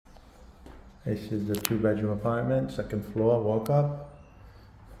This is the 2-bedroom apartment, second floor, walk up.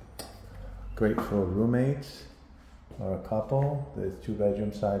 Great for roommates or a couple. There's 2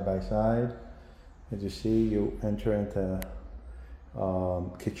 bedrooms side by side. As you see, you enter into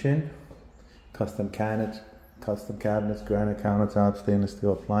kitchen, custom cabinets, granite countertops, stainless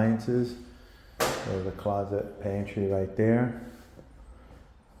steel appliances. There's a closet, pantry right there.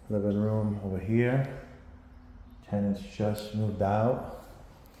 Living room over here. Tenants just moved out.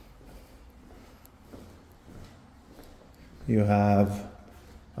 You have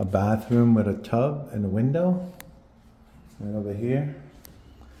a bathroom with a tub and a window right over here.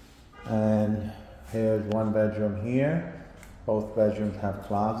 And here's 1 bedroom here. Both bedrooms have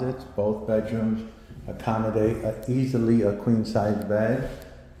closets. Both bedrooms accommodate easily a queen size bed.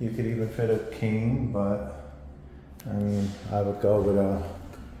 You could even fit a king, but I mean, I would go with a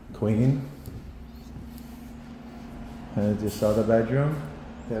queen. And this other bedroom.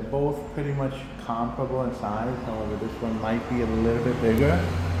 They're both pretty much comparable in size. However, this one might be a little bit bigger.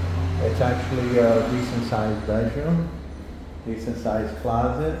 It's actually a decent sized bedroom, decent sized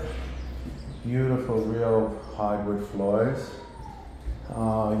closet, beautiful real hardwood floors.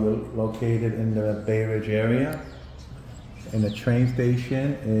 You're located in the Bay Ridge area, and the train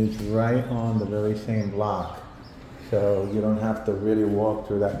station is right on the very same block. So you don't have to really walk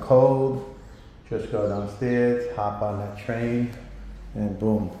through that cold. Just go downstairs, hop on that train, and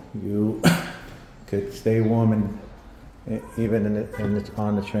boom, you could stay warm and even it's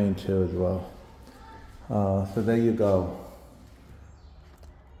on the train too as well. So there you go.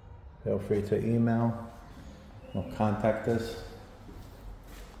 Feel free to email or contact us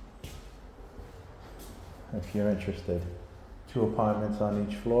if you're interested. 2 apartments on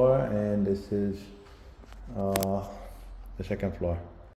each floor, and this is the second floor.